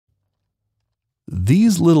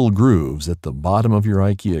These little grooves at the bottom of your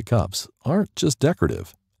IKEA cups aren't just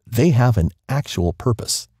decorative. They have an actual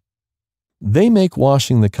purpose. They make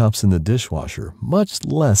washing the cups in the dishwasher much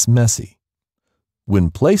less messy. When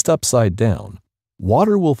placed upside down,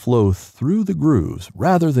 water will flow through the grooves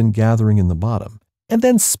rather than gathering in the bottom and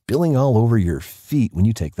then spilling all over your feet when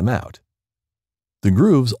you take them out. The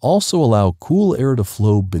grooves also allow cool air to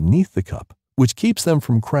flow beneath the cup, which keeps them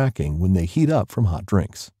from cracking when they heat up from hot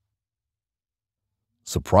drinks.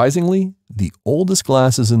 Surprisingly, the oldest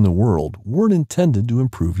glasses in the world weren't intended to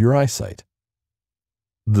improve your eyesight.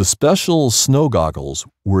 The special snow goggles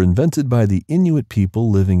were invented by the Inuit people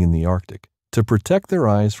living in the Arctic to protect their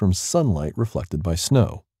eyes from sunlight reflected by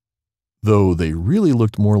snow, though they really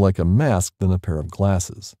looked more like a mask than a pair of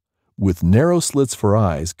glasses, with narrow slits for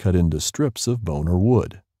eyes cut into strips of bone or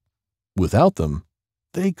wood. Without them,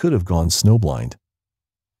 they could have gone snowblind.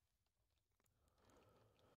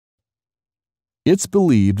 It's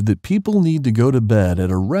believed that people need to go to bed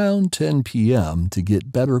at around 10 p.m. to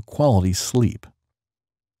get better quality sleep.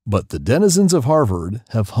 But the denizens of Harvard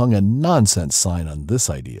have hung a nonsense sign on this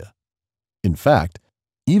idea. In fact,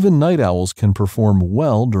 even night owls can perform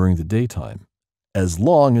well during the daytime, as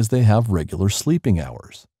long as they have regular sleeping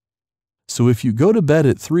hours. So if you go to bed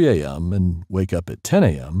at 3 a.m. and wake up at 10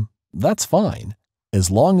 a.m., that's fine, as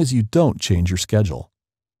long as you don't change your schedule.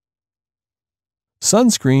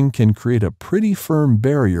 Sunscreen can create a pretty firm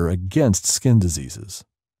barrier against skin diseases,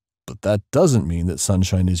 but that doesn't mean that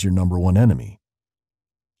sunshine is your number one enemy.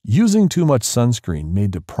 Using too much sunscreen may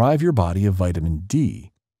deprive your body of vitamin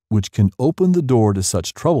D, which can open the door to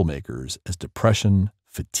such troublemakers as depression,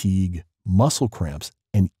 fatigue, muscle cramps,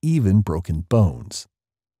 and even broken bones.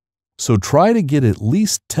 So try to get at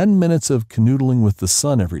least 10 minutes of canoodling with the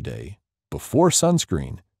sun every day before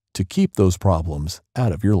sunscreen to keep those problems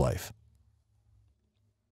out of your life.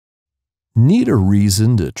 Need a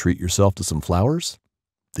reason to treat yourself to some flowers?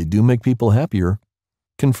 They do make people happier.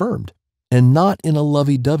 Confirmed. And not in a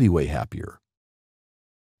lovey-dovey way happier,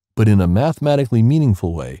 but in a mathematically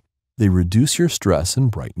meaningful way. They reduce your stress and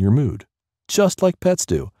brighten your mood, just like pets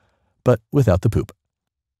do, but without the poop.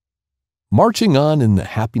 Marching on in the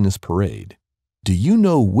happiness parade, do you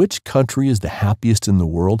know which country is the happiest in the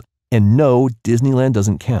world? And no, Disneyland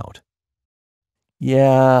doesn't count.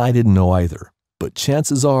 Yeah, I didn't know either, but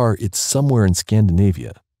chances are it's somewhere in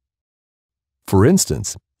Scandinavia. For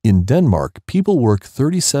instance, in Denmark, people work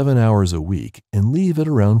 37 hours a week and leave at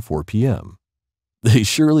around 4 p.m. They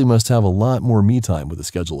surely must have a lot more me time with a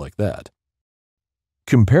schedule like that.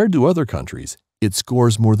 Compared to other countries, it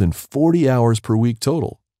scores more than 40 hours per week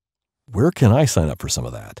total. Where can I sign up for some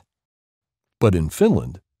of that? But in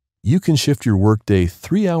Finland, you can shift your workday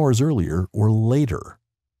 3 hours earlier or later.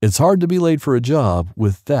 It's hard to be late for a job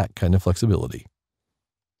with that kind of flexibility.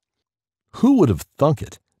 Who would have thunk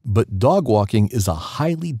it? But dog walking is a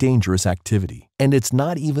highly dangerous activity, and it's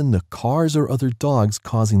not even the cars or other dogs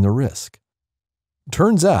causing the risk.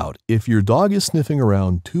 Turns out, if your dog is sniffing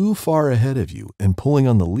around too far ahead of you and pulling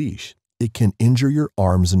on the leash, it can injure your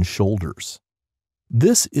arms and shoulders.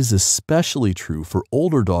 This is especially true for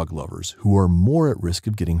older dog lovers who are more at risk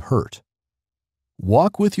of getting hurt.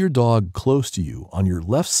 Walk with your dog close to you on your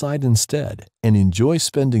left side instead, and enjoy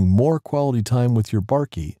spending more quality time with your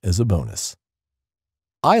Barkie as a bonus.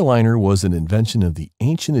 Eyeliner was an invention of the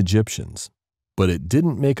ancient Egyptians, but it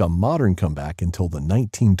didn't make a modern comeback until the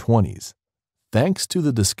 1920s, thanks to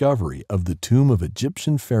the discovery of the tomb of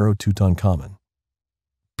Egyptian pharaoh Tutankhamun.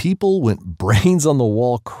 People went brains on the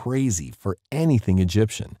wall crazy for anything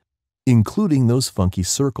Egyptian, including those funky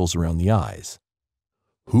circles around the eyes.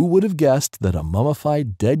 Who would have guessed that a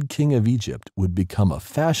mummified dead king of Egypt would become a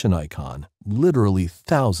fashion icon literally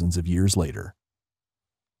thousands of years later?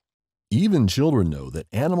 Even children know that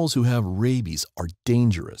animals who have rabies are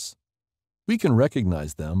dangerous. We can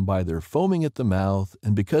recognize them by their foaming at the mouth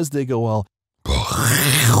and because they go all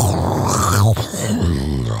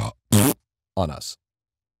on us.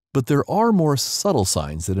 But there are more subtle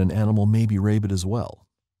signs that an animal may be rabid as well.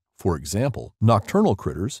 For example, nocturnal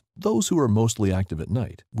critters, those who are mostly active at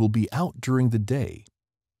night, will be out during the day,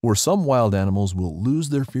 or some wild animals will lose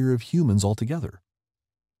their fear of humans altogether.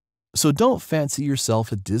 So don't fancy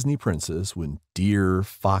yourself a Disney princess when deer,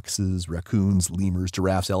 foxes, raccoons, lemurs,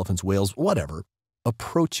 giraffes, elephants, whales, whatever,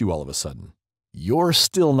 approach you all of a sudden. You're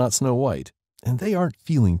still not Snow White, and they aren't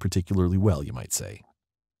feeling particularly well, you might say.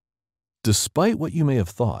 Despite what you may have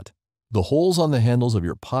thought, the holes on the handles of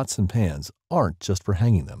your pots and pans aren't just for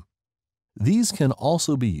hanging them. These can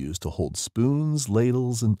also be used to hold spoons,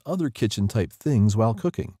 ladles, and other kitchen-type things while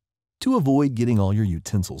cooking, to avoid getting all your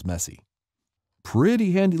utensils messy.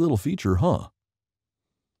 Pretty handy little feature, huh?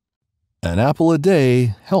 An apple a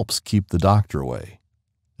day helps keep the doctor away,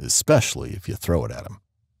 especially if you throw it at him.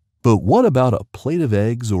 But what about a plate of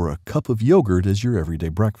eggs or a cup of yogurt as your everyday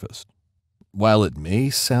breakfast? While it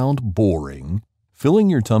may sound boring,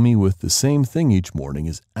 filling your tummy with the same thing each morning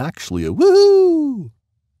is actually a woohoo!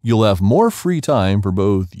 You'll have more free time for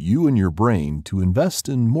both you and your brain to invest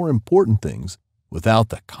in more important things without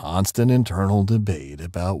the constant internal debate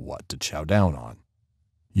about what to chow down on.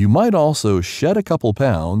 You might also shed a couple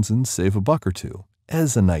pounds and save a buck or two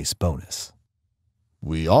as a nice bonus.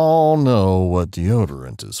 We all know what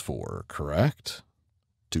deodorant is for, correct?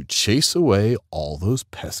 To chase away all those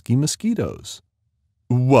pesky mosquitoes.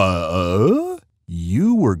 What?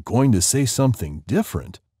 You were going to say something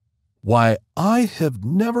different. Why, I have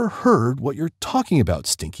never heard what you're talking about,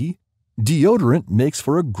 Stinky. Deodorant makes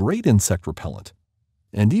for a great insect repellent.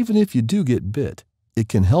 And even if you do get bit, it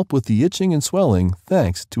can help with the itching and swelling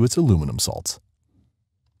thanks to its aluminum salts.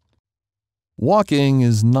 Walking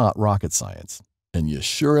is not rocket science, and you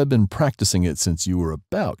sure have been practicing it since you were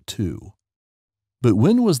about 2. But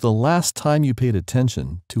when was the last time you paid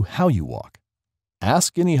attention to how you walk?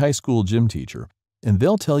 Ask any high school gym teacher, and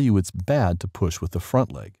they'll tell you it's bad to push with the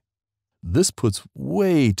front leg. This puts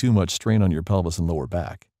way too much strain on your pelvis and lower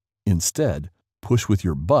back. Instead, push with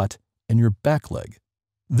your butt and your back leg.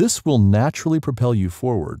 This will naturally propel you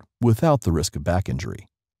forward without the risk of back injury.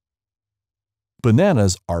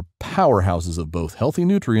 Bananas are powerhouses of both healthy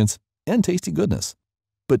nutrients and tasty goodness.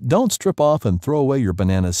 But don't strip off and throw away your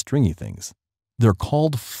banana's stringy things. They're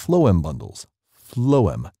called phloem bundles.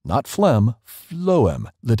 Phloem, not phlegm, phloem.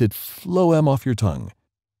 Let it phloem off your tongue.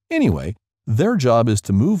 Anyway, their job is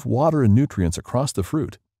to move water and nutrients across the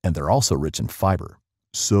fruit, and they're also rich in fiber.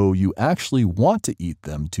 So you actually want to eat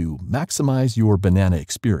them to maximize your banana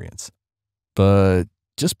experience. But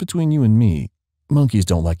just between you and me, monkeys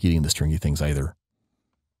don't like eating the stringy things either.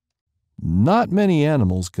 Not many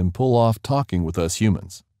animals can pull off talking with us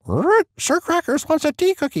humans. Sir Crackers wants a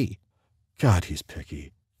tea cookie. God, he's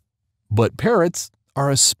picky. But parrots are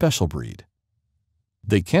a special breed.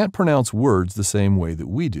 They can't pronounce words the same way that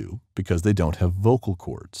we do because they don't have vocal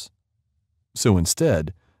cords. So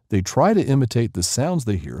instead, they try to imitate the sounds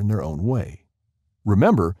they hear in their own way.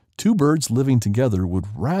 Remember, 2 birds living together would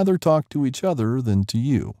rather talk to each other than to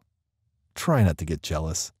you. Try not to get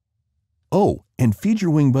jealous. Oh, and feed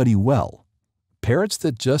your wing buddy well. Parrots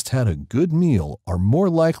that just had a good meal are more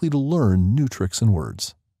likely to learn new tricks and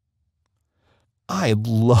words. I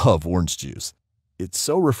love orange juice. It's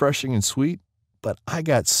so refreshing and sweet, but I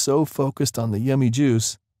got so focused on the yummy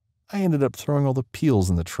juice, I ended up throwing all the peels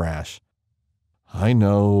in the trash. I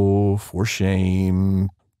know, for shame,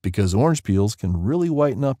 because orange peels can really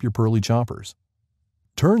whiten up your pearly chompers.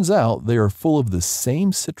 Turns out they are full of the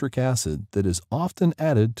same citric acid that is often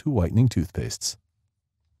added to whitening toothpastes.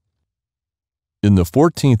 In the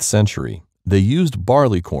 14th century, they used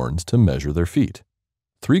barley corns to measure their feet.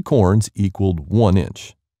 3 corns equaled 1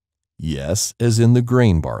 inch. Yes, as in the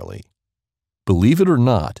grain barley. Believe it or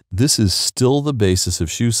not, this is still the basis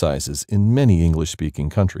of shoe sizes in many English-speaking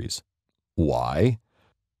countries. Why?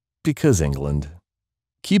 Because England.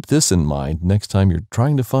 Keep this in mind next time you're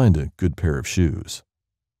trying to find a good pair of shoes.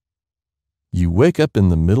 You wake up in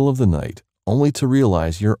the middle of the night only to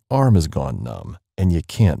realize your arm has gone numb and you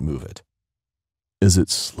can't move it. As it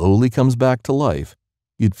slowly comes back to life,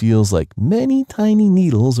 it feels like many tiny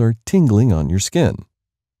needles are tingling on your skin.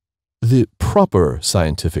 The proper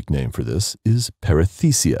scientific name for this is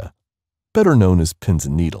paresthesia, better known as pins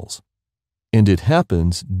and needles. And it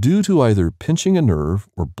happens due to either pinching a nerve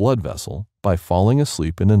or blood vessel by falling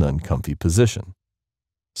asleep in an uncomfy position.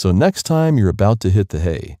 So next time you're about to hit the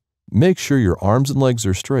hay, make sure your arms and legs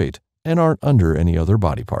are straight and aren't under any other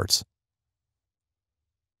body parts.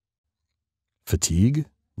 Fatigue,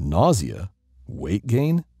 nausea, weight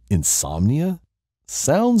gain, insomnia?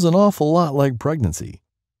 Sounds an awful lot like pregnancy.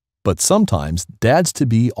 But sometimes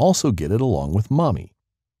dads-to-be also get it along with mommy.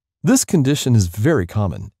 This condition is very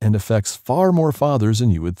common and affects far more fathers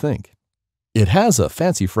than you would think. It has a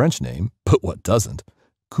fancy French name, but what doesn't?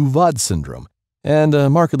 Couvade syndrome, and a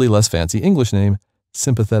markedly less fancy English name,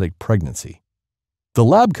 sympathetic pregnancy. The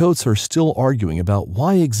lab coats are still arguing about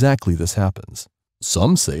why exactly this happens.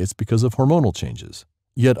 Some say it's because of hormonal changes,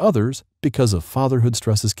 yet others because of fatherhood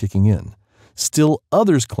stresses kicking in. Still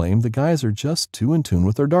others claim the guys are just too in tune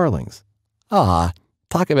with their darlings. Ah,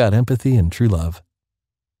 talk about empathy and true love.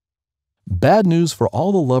 Bad news for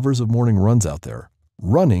all the lovers of morning runs out there.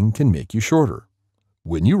 Running can make you shorter.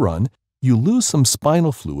 When you run, you lose some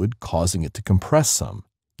spinal fluid, causing it to compress some.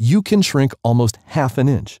 You can shrink almost half an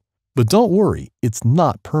inch. But don't worry, it's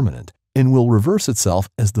not permanent and will reverse itself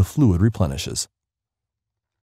as the fluid replenishes.